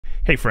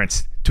Hey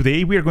friends,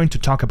 today we are going to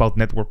talk about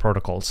network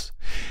protocols.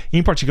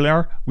 In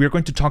particular, we are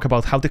going to talk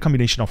about how the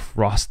combination of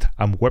Rust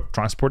and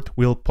WebTransport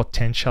will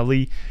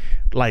potentially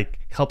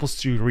help us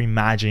to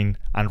reimagine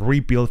and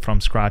rebuild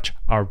from scratch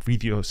our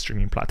video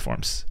streaming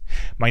platforms.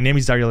 My name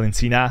is Dario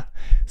Lencina.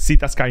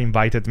 Sitaskar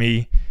invited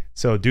me.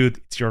 So dude,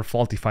 it's your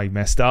fault if I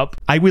messed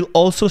up. I will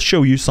also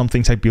show you some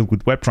things I built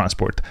with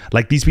WebTransport,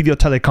 like this video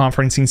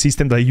teleconferencing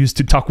system that I used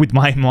to talk with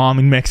my mom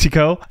in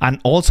Mexico, and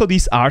also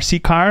this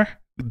RC car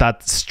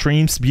that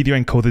streams video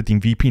encoded in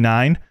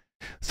VP9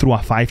 through a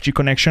 5G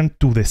connection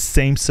to the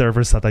same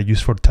servers that I use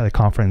for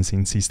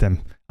teleconferencing system.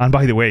 And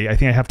by the way, I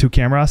think I have 2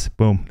 cameras.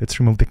 Boom, let's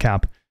remove the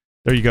cap.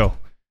 There you go.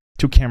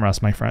 2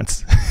 cameras, my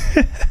friends.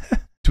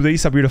 Today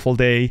is a beautiful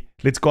day.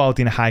 Let's go out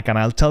in a hike and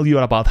I'll tell you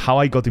about how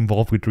I got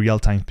involved with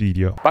real-time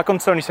video. Back in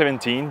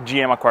 2017,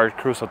 GM acquired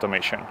Cruise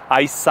Automation.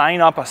 I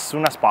signed up as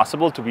soon as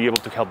possible to be able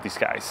to help these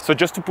guys. So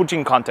just to put you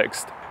in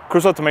context,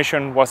 Cruise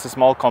Automation was a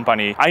small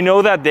company. I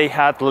know that they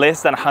had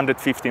less than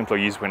 150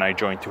 employees when I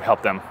joined to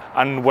help them.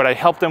 And what I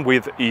helped them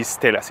with is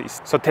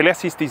Teleassist. So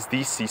Teleassist is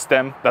this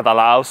system that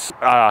allows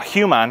a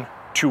human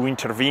to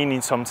intervene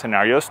in some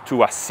scenarios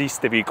to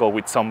assist the vehicle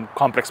with some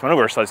complex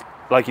maneuvers.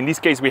 Like in this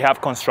case, we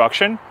have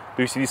construction.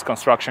 Do you see this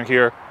construction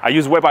here? I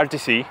use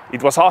WebRTC.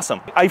 It was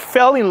awesome. I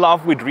fell in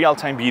love with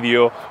real-time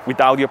video,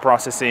 with audio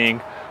processing,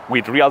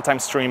 with real-time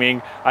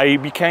streaming. I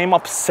became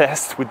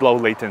obsessed with low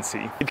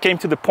latency. It came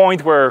to the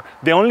point where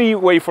the only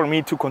way for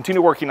me to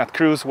continue working at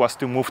Cruise was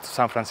to move to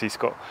San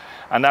Francisco.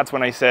 And that's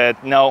when I said,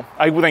 no,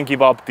 I wouldn't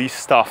give up this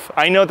stuff.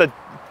 I know that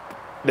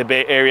the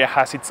Bay Area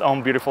has its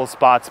own beautiful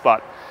spots,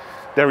 but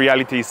the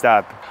reality is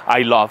that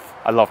I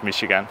love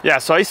Michigan. Yeah,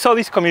 so I saw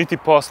this community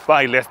post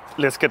by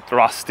Let's Get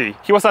Rusty.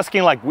 He was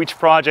asking which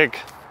project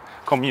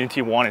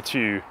community wanted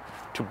to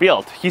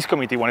build, his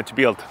community wanted to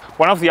build.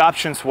 One of the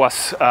options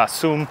was a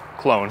Zoom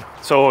clone.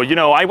 So,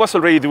 I was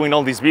already doing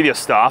all this video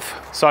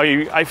stuff, so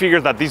I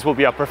figured that this will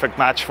be a perfect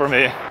match for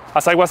me.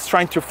 As I was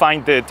trying to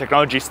find the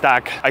technology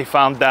stack, I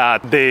found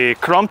that the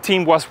Chrome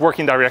team was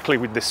working directly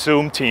with the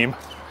Zoom team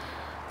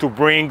to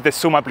bring the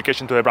Zoom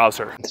application to the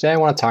browser. Today I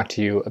want to talk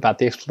to you about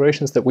the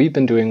explorations that we've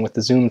been doing with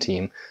the Zoom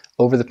team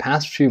over the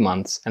past few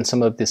months and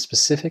some of the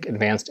specific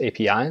advanced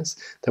APIs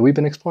that we've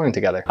been exploring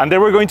together. And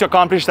then we're going to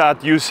accomplish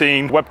that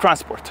using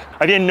WebTransport.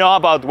 I didn't know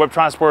about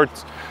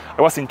WebTransport.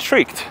 I was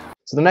intrigued.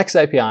 So the next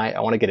API I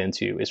want to get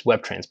into is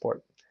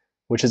WebTransport,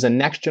 which is a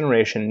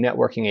next-generation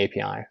networking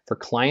API for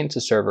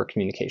client-to-server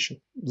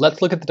communication.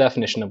 Let's look at the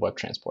definition of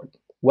WebTransport.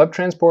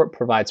 WebTransport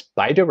provides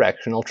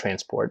bidirectional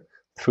transport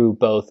through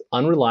both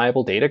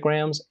unreliable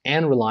datagrams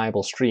and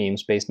reliable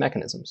streams-based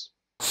mechanisms.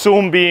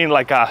 Zoom being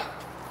like a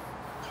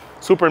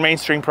super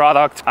mainstream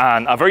product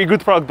and a very good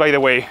product, by the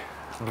way,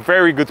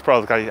 very good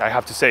product, I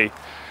have to say.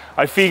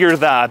 I figured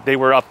that they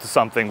were up to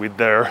something with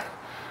their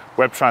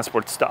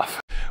WebTransport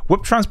stuff.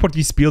 WebTransport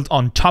is built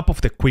on top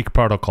of the Quick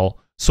protocol,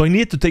 so I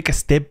needed to take a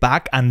step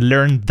back and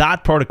learn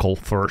that protocol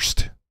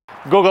first.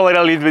 Googled it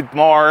a little bit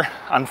more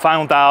and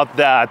found out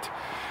that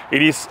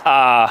it is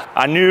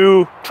a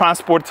new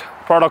transport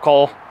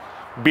protocol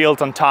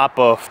built on top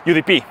of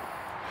UDP.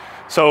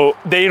 So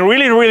they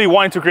really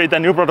wanted to create a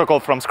new protocol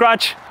from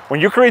scratch. When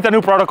you create a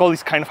new protocol,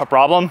 it's kind of a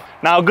problem.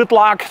 Now, good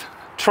luck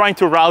trying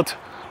to route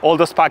all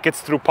those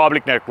packets through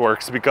public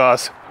networks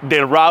because the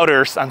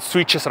routers and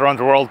switches around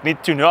the world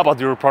need to know about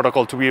your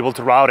protocol to be able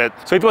to route it.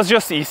 So it was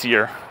just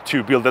easier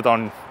to build it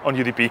on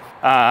UDP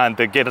and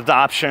get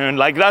adoption.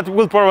 That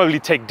will probably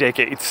take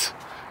decades.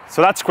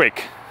 So that's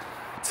quick.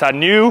 It's a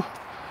new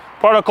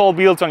protocol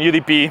built on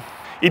UDP.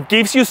 It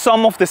gives you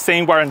some of the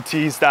same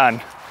guarantees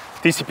than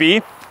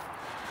TCP,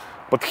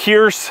 but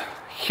here's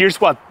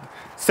what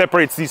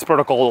separates this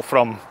protocol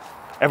from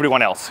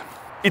everyone else.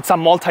 It's a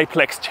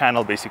multiplex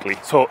channel, basically.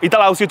 So it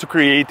allows you to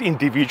create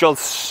individual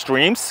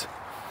streams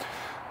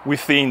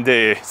within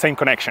the same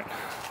connection.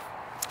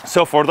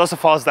 So for those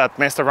of us that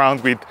messed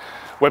around with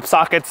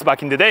WebSockets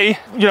back in the day,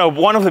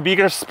 one of the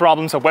biggest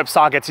problems of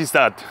WebSockets is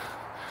that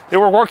they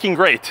were working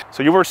great.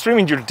 So you were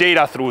streaming your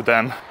data through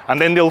them and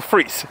then they'll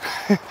freeze.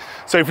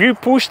 So if you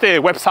push the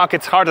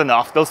WebSockets hard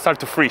enough, they'll start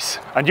to freeze.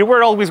 And you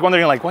were always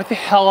wondering what the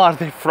hell are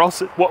they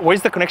frozen? Why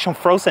is the connection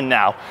frozen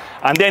now?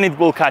 And then it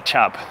will catch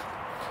up,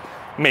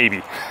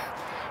 maybe.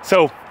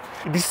 So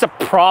this is a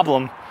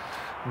problem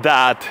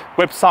that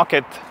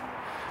WebSockets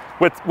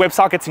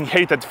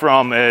inherited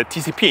from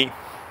TCP,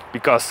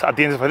 because at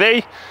the end of the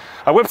day,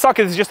 a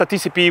WebSocket is just a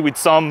TCP with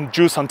some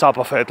juice on top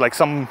of it, like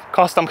some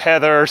custom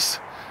headers.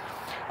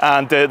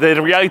 And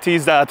the reality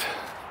is that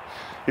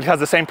it has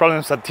the same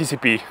problems as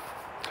TCP.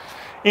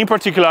 In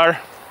particular,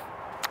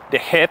 the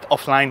head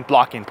of line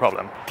blocking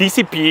problem.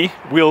 TCP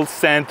will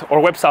send, or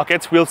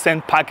WebSockets will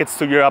send packets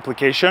to your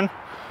application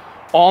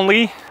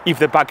only if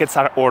the packets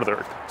are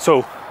ordered.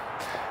 So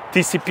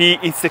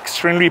TCP is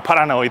extremely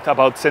paranoid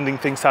about sending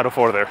things out of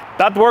order.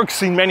 That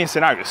works in many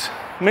scenarios.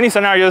 In many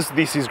scenarios,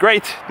 this is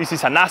great. This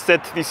is an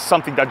asset. This is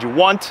something that you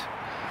want.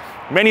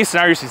 Many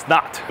scenarios is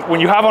not. When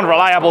you have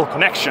unreliable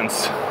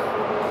connections,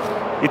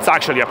 it's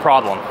actually a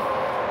problem.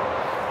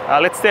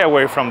 Let's stay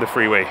away from the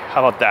freeway.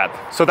 How about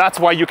that? So that's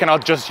why you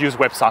cannot just use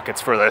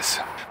WebSockets for this.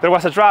 There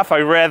was a draft, I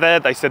read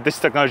it, I said this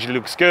technology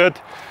looks good.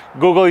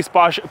 Google is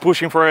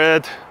pushing for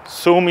it,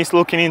 Zoom is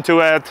looking into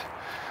it.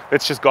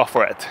 Let's just go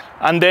for it.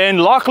 And then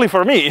luckily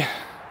for me,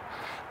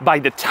 by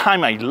the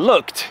time I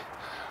looked,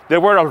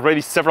 there were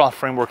already several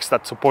frameworks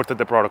that supported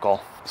the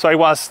protocol. So I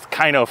was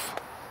kind of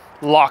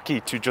lucky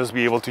to just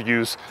be able to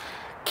use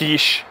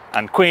Quiche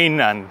and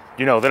Queen, and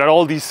there are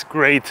all these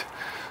great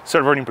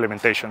server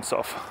implementations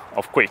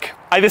of Quick.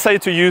 I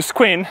decided to use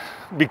Queen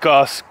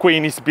because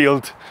Queen is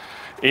built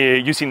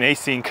using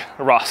async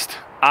Rust.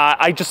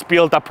 I just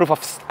built a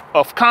proof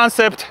of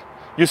concept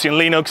using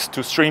Linux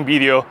to stream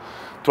video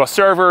to a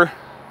server.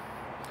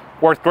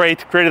 Worked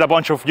great, created a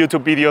bunch of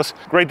YouTube videos,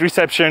 great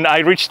reception. I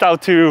reached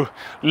out to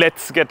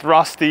Let's Get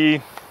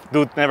Rusty,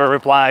 dude never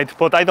replied,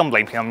 but I don't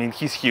blame him. I mean,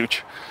 he's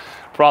huge.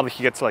 Probably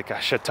he gets like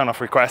a shit ton of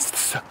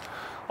requests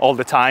all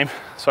the time,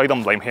 so I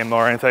don't blame him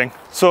or anything.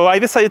 So I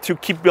decided to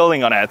keep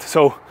building on it.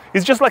 So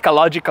it's just like a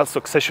logical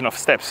succession of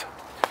steps.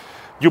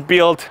 You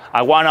build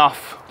a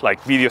one-off like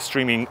video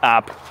streaming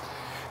app,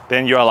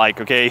 then you're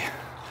like, okay,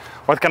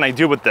 what can I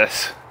do with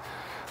this?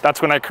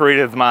 That's when I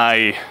created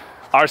my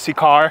RC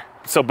car.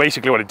 So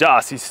basically what it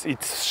does is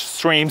it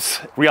streams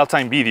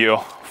real-time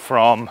video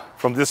from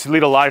this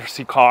little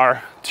RC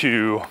car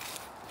to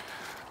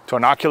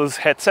an Oculus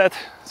headset.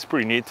 It's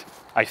pretty neat,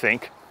 I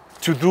think.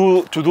 To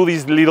do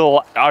this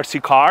little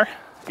RC car,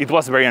 it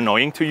was very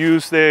annoying to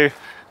use the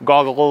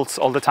goggles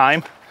all the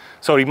time.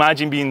 So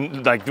imagine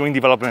doing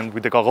development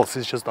with the goggles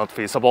is just not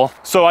feasible.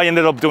 So I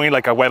ended up doing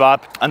like a web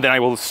app, and then I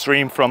will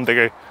stream from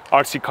the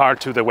RC car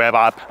to the web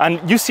app.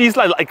 And you see it's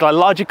like a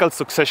logical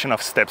succession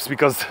of steps,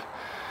 because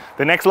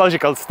the next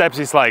logical steps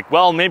is like,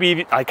 well,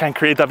 maybe I can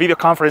create a video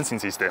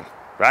conferencing system,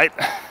 right?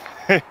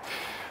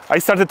 I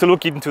started to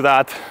look into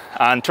that,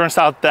 and turns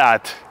out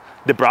that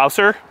the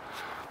browser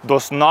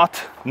does not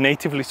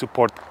natively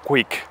support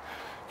Quick.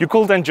 You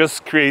could then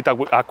just create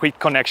a quick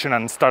connection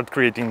and start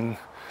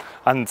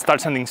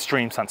sending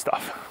streams and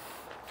stuff.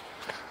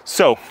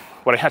 So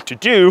what I had to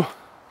do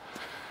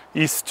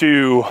is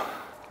to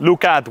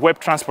look at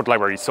WebTransport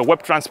libraries. So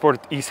WebTransport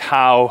is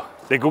how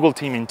the Google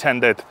team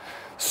intended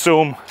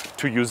Zoom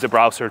to use the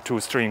browser to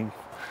stream.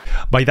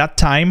 By that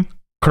time,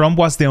 Chrome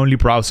was the only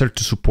browser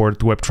to support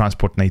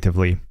WebTransport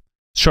natively.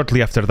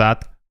 Shortly after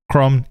that,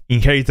 Chrome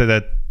inherited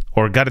it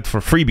or got it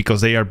for free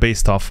because they are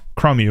based off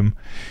Chromium.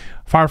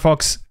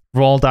 Firefox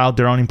rolled out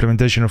their own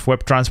implementation of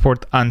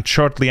WebTransport, and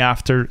shortly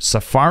after,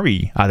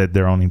 Safari added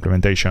their own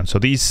implementation. So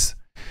this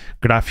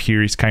graph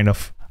here is kind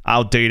of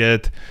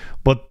outdated,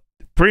 but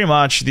pretty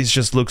much this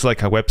just looks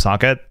like a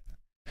WebSocket.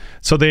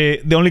 So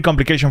the only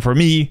complication for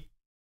me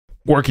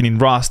working in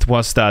Rust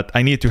was that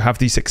I needed to have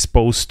this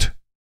exposed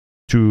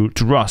to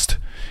Rust.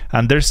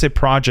 And there's a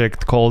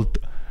project called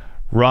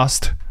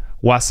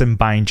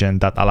GOSIM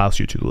that allows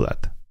you to do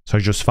that. So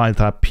I just filed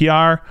a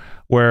PR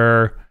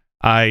where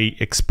I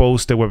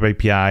exposed the web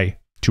API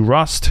to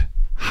Rust,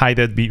 hide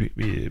it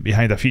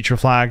behind a feature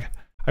flag.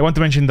 I want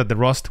to mention that the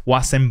Rust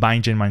GOSIM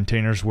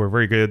maintainers were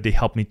very good. They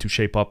helped me to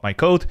shape up my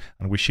code,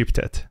 and we shipped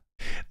it.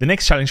 The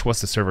next challenge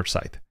was the server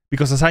side,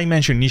 because as I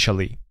mentioned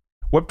initially,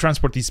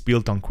 WebTransport is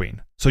built on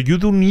Queen. So you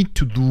do need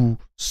to do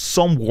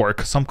some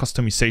work, some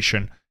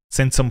customization,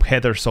 send some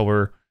headers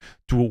over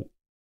to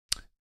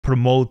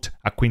promote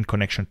a Queen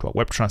connection to a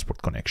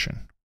WebTransport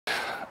connection.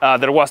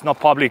 There was no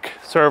public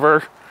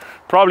server.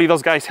 Probably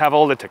those guys have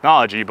all the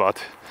technology,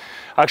 but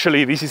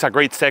actually this is a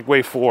great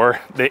segue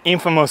for the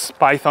infamous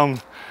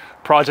Python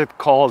project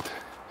called,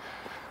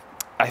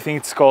 I think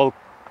it's called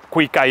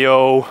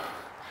Quick.io,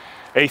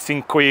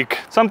 async Quick,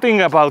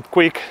 something about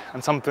Quick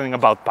and something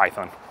about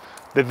Python.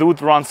 The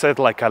dude runs it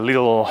like a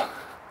little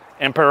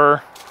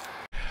emperor.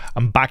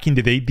 And back in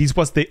the day, this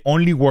was the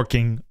only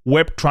working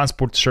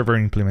WebTransport server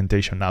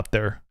implementation out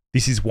there.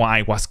 This is why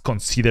I was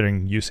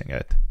considering using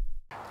it.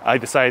 I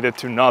decided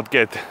to not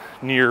get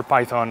near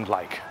Python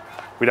like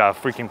with a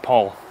freaking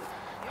pole.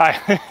 Hi.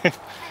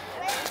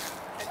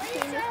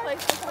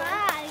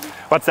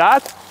 What's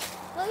that?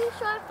 What are you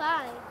trying to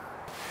find?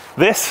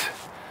 This?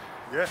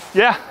 Yeah.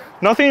 Yeah,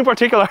 nothing in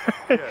particular.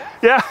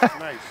 Yeah.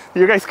 Nice.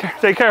 You guys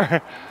take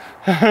care.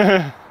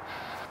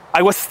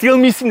 I was still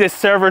missing the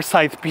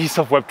server-side piece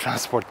of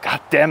WebTransport.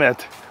 God damn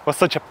it. It was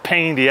such a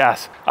pain in the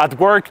ass. At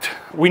work,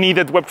 we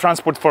needed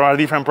WebTransport for a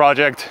different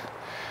project.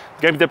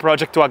 Gave the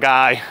project to a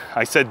guy.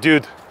 I said,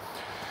 dude,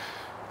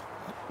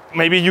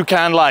 maybe you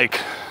can like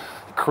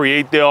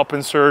create the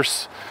open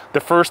source,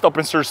 the first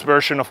open source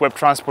version of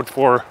WebTransport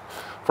for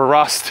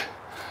Rust.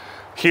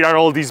 Here are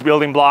all these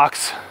building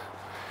blocks.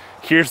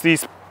 Here's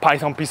this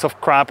Python piece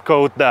of crap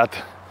code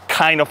that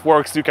kind of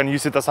works. You can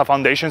use it as a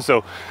foundation.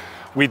 So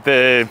with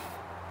the,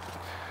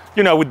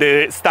 with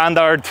the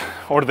standard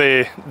or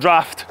the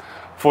draft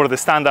for the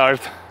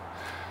standard,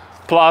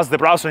 plus the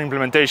browser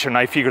implementation,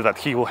 I figured that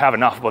he will have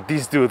enough, but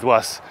this dude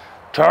was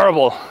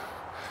terrible.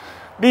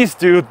 This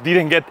dude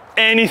didn't get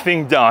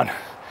anything done.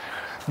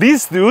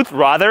 This dude,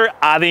 rather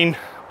adding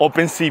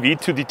OpenCV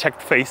to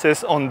detect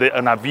faces on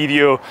a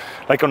video,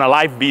 like on a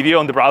live video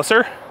on the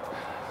browser,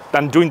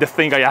 than doing the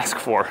thing I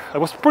asked for. I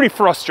was pretty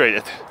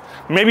frustrated.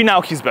 Maybe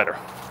now he's better,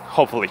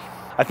 hopefully.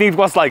 I think it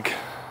was like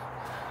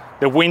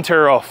the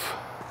winter of,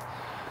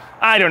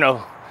 I don't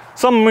know,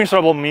 some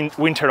miserable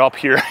winter up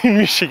here in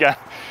Michigan.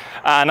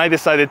 And I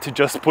decided to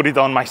just put it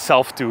on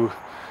myself to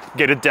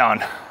get it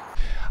done.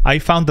 I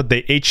found that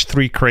the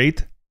H3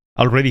 crate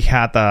already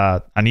had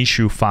an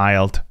issue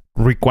filed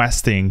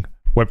requesting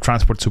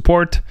WebTransport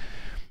support.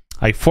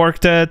 I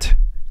forked it,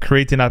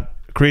 created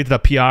a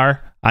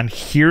PR, and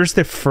here's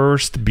the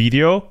first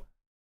video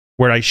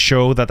where I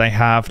show that I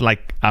have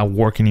like a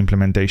working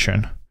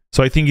implementation.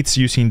 So I think it's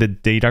using the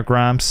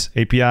Datagrams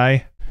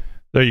API.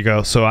 There you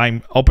go. So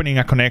I'm opening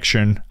a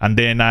connection, and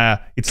then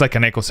it's like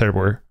an echo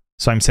server.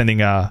 So I'm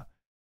sending a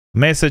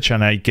message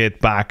and I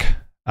get back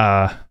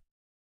a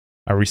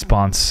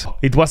response.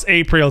 It was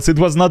April, so it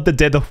was not the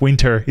dead of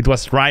winter. It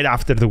was right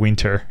after the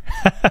winter.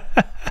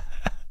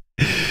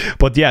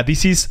 But yeah,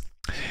 this is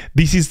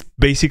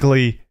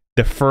basically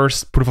the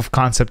first proof of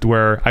concept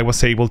where I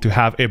was able to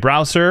have a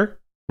browser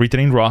written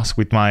in Rust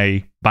with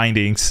my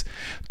bindings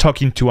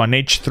talking to an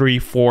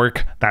H3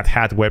 fork that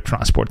had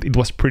WebTransport. It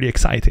was pretty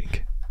exciting.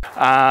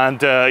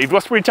 And it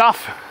was pretty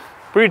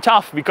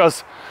tough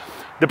because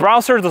the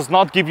browser does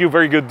not give you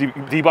very good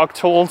debug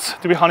tools,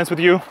 to be honest with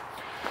you.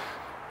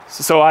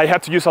 So I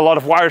had to use a lot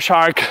of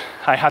Wireshark.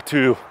 I had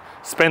to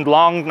spend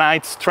long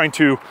nights trying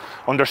to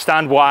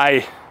understand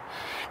why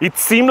it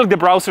seemed like the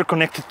browser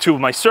connected to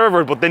my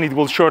server, but then it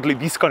will shortly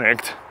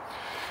disconnect.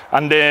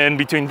 And then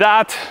between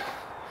that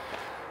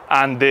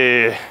and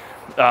the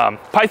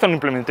Python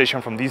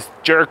implementation from this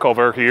jerk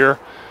over here,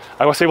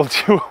 I was able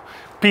to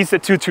piece the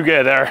two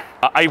together.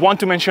 I want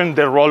to mention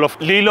the role of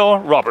Lilo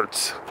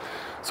Roberts.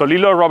 So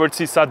Lilo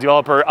Roberts is a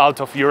developer out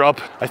of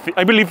Europe.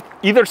 I believe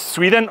either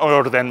Sweden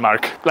or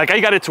Denmark. Like, I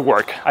got it to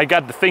work. I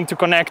got the thing to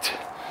connect.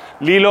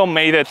 Lilo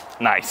made it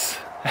nice,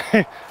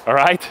 all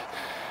right?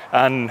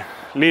 And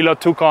Lilo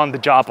took on the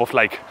job of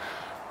like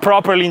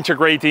properly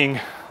integrating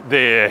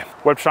the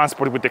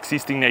WebTransport with the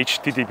existing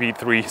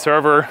HTTP3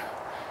 server.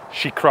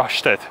 She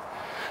crushed it.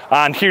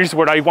 And here's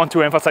where I want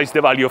to emphasize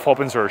the value of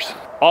open source.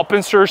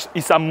 Open source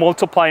is a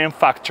multiplying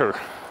factor.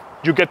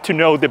 You get to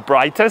know the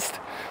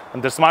brightest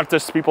and the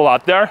smartest people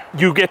out there.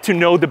 You get to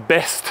know the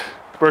best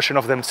version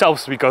of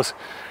themselves because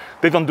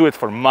they don't do it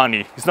for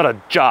money. It's not a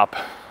job.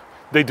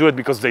 They do it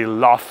because they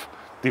love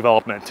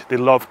development. They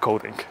love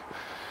coding.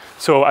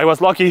 So I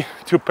was lucky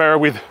to pair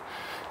with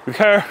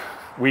her.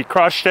 We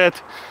crushed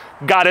it,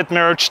 got it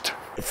merged.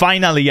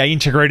 Finally, I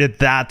integrated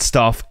that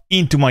stuff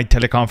into my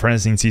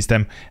teleconferencing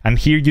system. And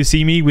here you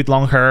see me with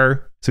long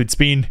hair. So it's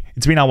been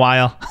a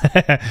while.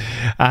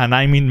 And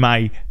I'm in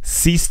my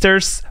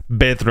sister's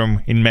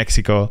bedroom in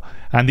Mexico.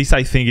 And this,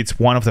 I think, it's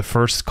one of the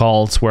first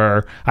calls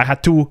where I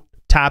had two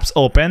tabs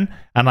open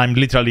and I'm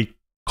literally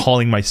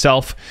calling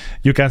myself.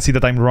 You can see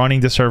that I'm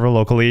running the server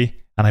locally.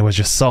 And I was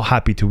just so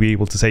happy to be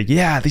able to say,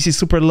 yeah, this is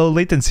super low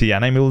latency.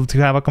 And I'm able to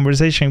have a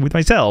conversation with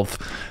myself.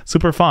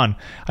 Super fun.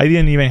 I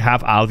didn't even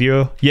have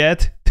audio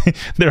yet.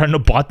 There are no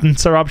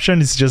buttons or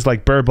options. It's just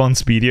like bare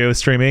bones video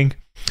streaming.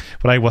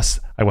 But I was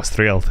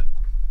thrilled.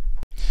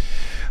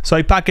 So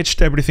I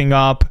packaged everything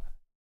up,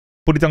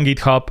 put it on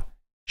GitHub,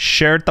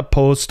 shared the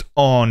post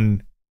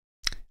on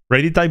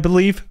Reddit, I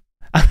believe.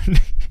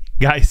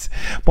 Guys,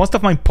 most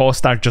of my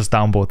posts are just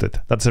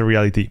downvoted. That's the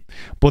reality.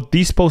 But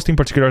this post in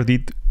particular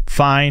did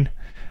fine.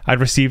 I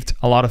received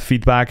a lot of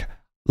feedback.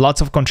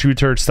 Lots of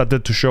contributors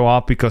started to show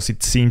up because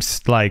it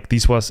seems like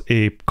this was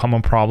a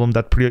common problem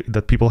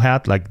that people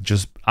had, like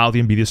just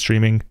audio and video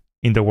streaming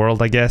in the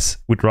world, I guess,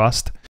 with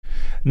Rust.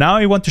 Now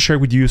I want to share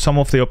with you some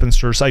of the open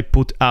source I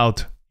put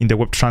out in the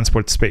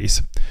WebTransport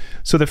space.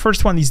 So the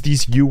first one is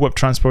this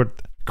WebTransport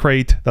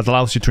crate that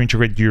allows you to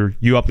integrate your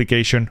U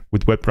application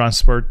with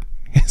WebTransport.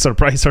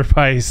 Surprise,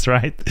 surprise,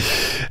 right?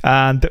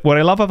 And what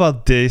I love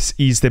about this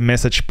is the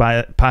message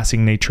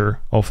passing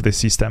nature of the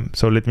system.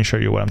 So let me show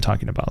you what I'm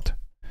talking about.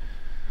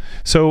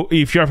 So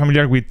if you're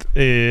familiar with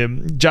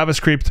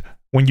JavaScript,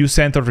 when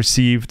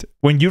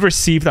you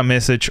received a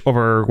message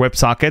over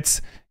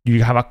WebSockets,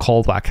 you have a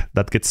callback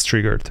that gets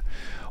triggered.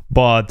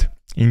 But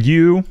in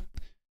U,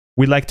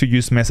 we like to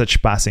use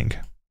message passing.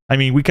 I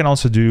mean, we can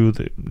also do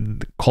the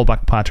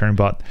callback pattern,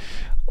 but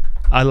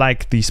I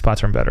like this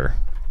pattern better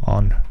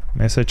on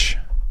message.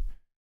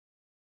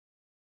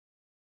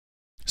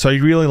 So I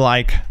really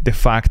like the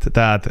fact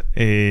that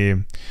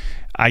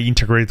I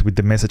integrate with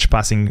the message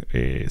passing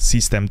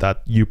system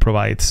that U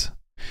provides.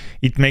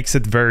 It makes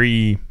it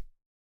very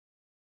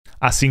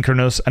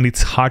asynchronous, and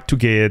it's hard to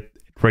get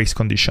race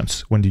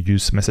conditions when you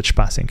use message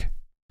passing.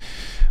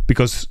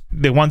 Because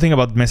the one thing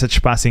about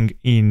message passing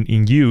in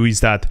U is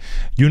that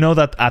you know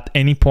that at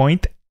any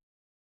point,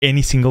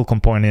 any single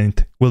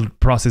component will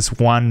process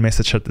one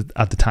message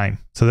at the time.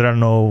 So there are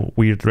no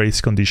weird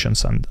race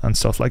conditions and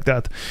stuff like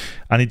that.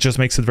 And it just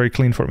makes it very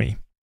clean for me.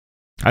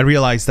 I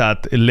realized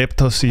that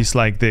Leptos is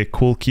like the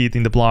cool kid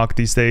in the blog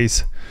these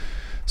days.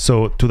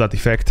 So to that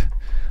effect,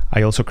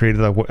 I also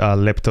created a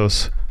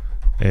Leptos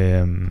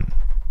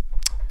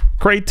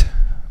crate.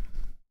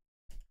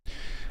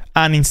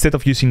 And instead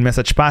of using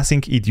message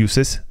passing, it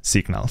uses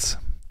signals.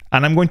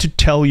 And I'm going to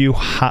tell you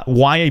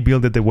why I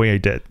built it the way I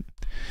did.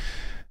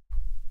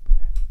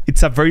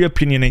 It's a very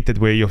opinionated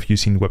way of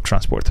using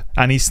WebTransport,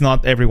 and it's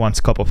not everyone's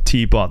cup of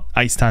tea, but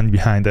I stand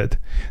behind it.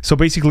 So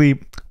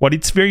basically, what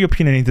it's very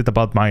opinionated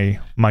about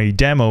my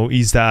demo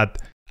is that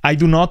I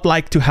do not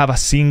like to have a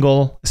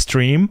single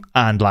stream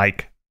and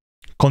like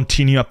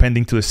continue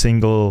appending to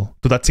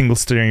that single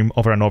stream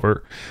over and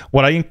over.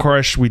 What I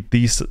encourage with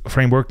this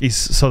framework is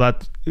so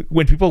that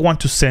when people want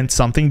to send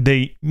something,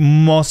 they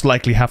most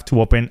likely have to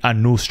open a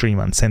new stream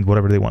and send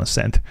whatever they want to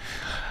send.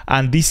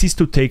 And this is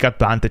to take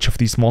advantage of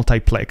this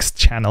multiplex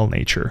channel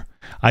nature.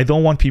 I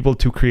don't want people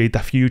to create a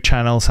few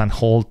channels and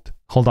hold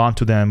on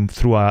to them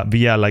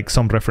via like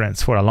some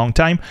reference for a long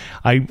time.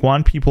 I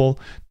want people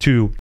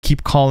to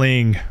keep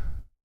calling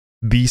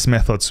these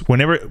methods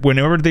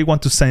whenever they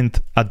want to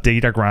send a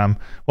datagram.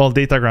 Well,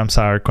 datagrams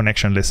are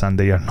connectionless and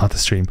they are not a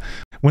stream.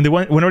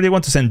 Whenever they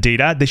want to send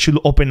data, they should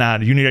open a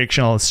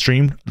unidirectional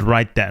stream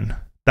right then.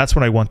 That's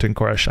what I want to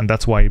encourage, and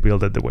that's why I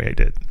built it the way I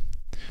did.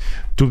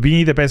 To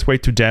me, the best way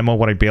to demo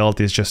what I built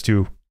is just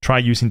to try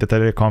using the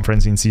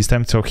teleconferencing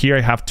system. So here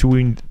I have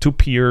two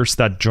peers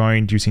that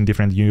joined using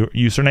different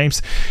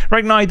usernames.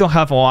 Right now I don't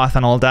have OAuth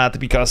and all that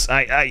because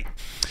I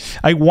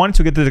want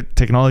to get the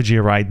technology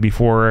right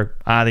before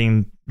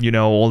adding,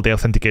 all the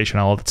authentication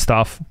and all that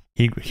stuff.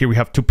 Here we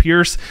have two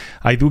peers.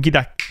 I do get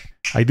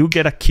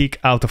a kick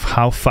out of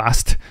how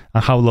fast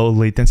and how low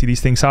latency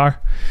these things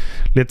are.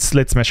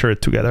 Let's measure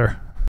it together.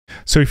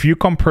 So if you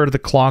compare the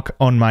clock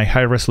on my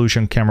high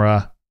resolution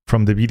camera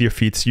from the video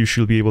feeds, you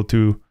should be able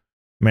to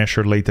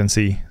measure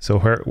latency. So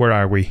where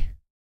are we?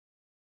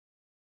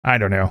 I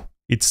don't know.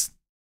 It's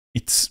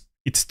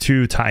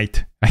too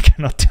tight. I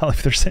cannot tell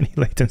if there's any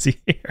latency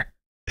here.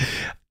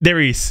 There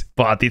is,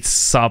 but it's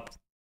sub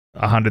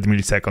 100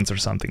 milliseconds or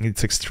something.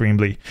 It's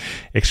extremely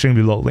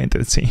low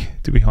latency,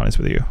 to be honest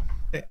with you.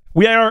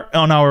 We are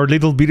on our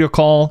little video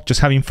call, just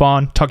having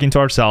fun, talking to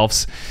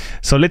ourselves.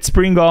 So let's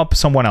bring up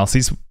someone else.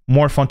 It's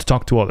more fun to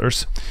talk to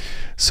others.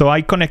 So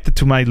I connected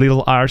to my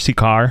little RC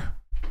car.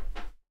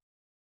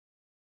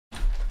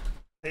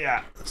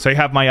 Yeah. So I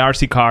have my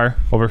RC car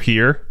over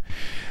here.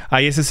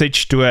 I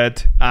SSH to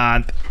it,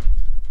 and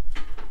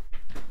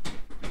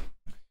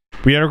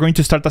we are going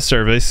to start a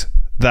service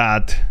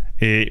that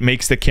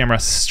makes the camera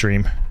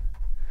stream,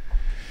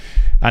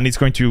 and it's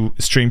going to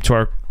stream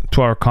to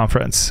our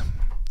conference.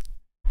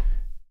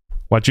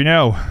 What do you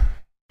know?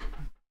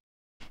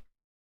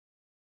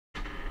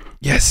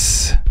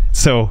 Yes.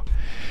 So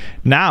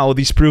now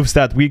this proves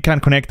that we can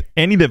connect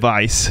any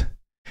device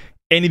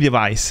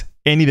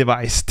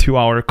to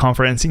our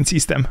conferencing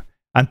system.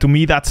 And to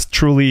me, that's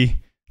truly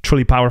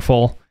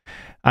powerful.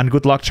 And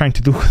good luck trying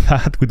to do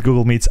that with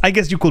Google Meets. I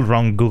guess you could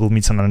run Google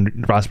Meets on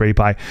a Raspberry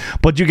Pi,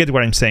 but you get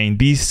what I'm saying.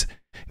 This,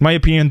 in my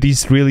opinion,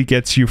 this really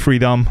gets you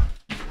freedom.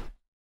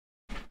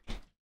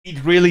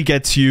 It really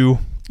gets you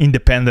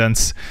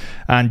independence,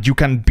 and you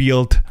can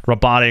build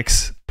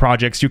robotics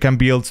projects. You can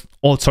build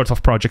all sorts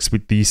of projects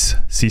with this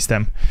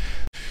system.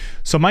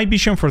 So my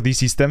vision for this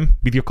system,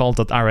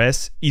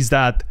 videocall.rs, is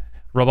that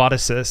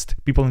roboticists,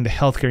 people in the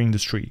healthcare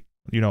industry,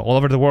 all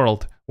over the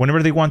world,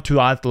 whenever they want to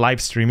add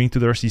live streaming to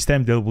their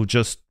system, they will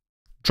just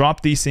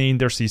drop this in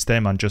their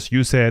system and just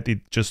use it.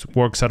 It just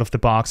works out of the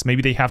box.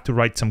 Maybe they have to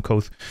write some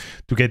code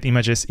to get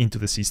images into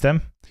the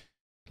system.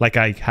 Like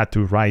I had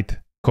to write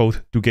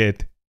code to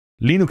get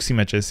Linux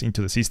images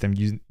into the system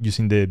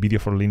using the Video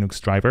for Linux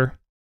driver,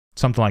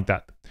 something like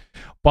that.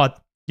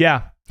 But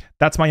yeah,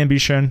 that's my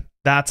ambition.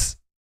 Let's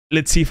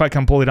see if I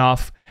can pull it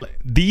off.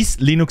 This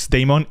Linux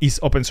daemon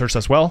is open source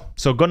as well,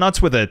 so go nuts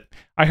with it.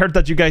 I heard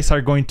that you guys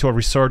are going to a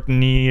resort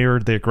near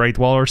the Great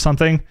Wall or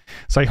something,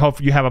 so I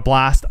hope you have a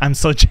blast. I'm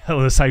so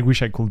jealous. I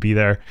wish I could be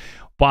there.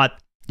 But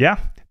yeah,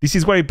 this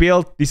is what I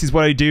built. This is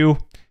what I do.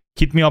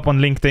 Hit me up on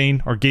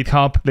LinkedIn or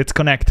GitHub. Let's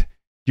connect.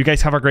 You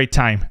guys have a great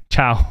time.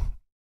 Ciao.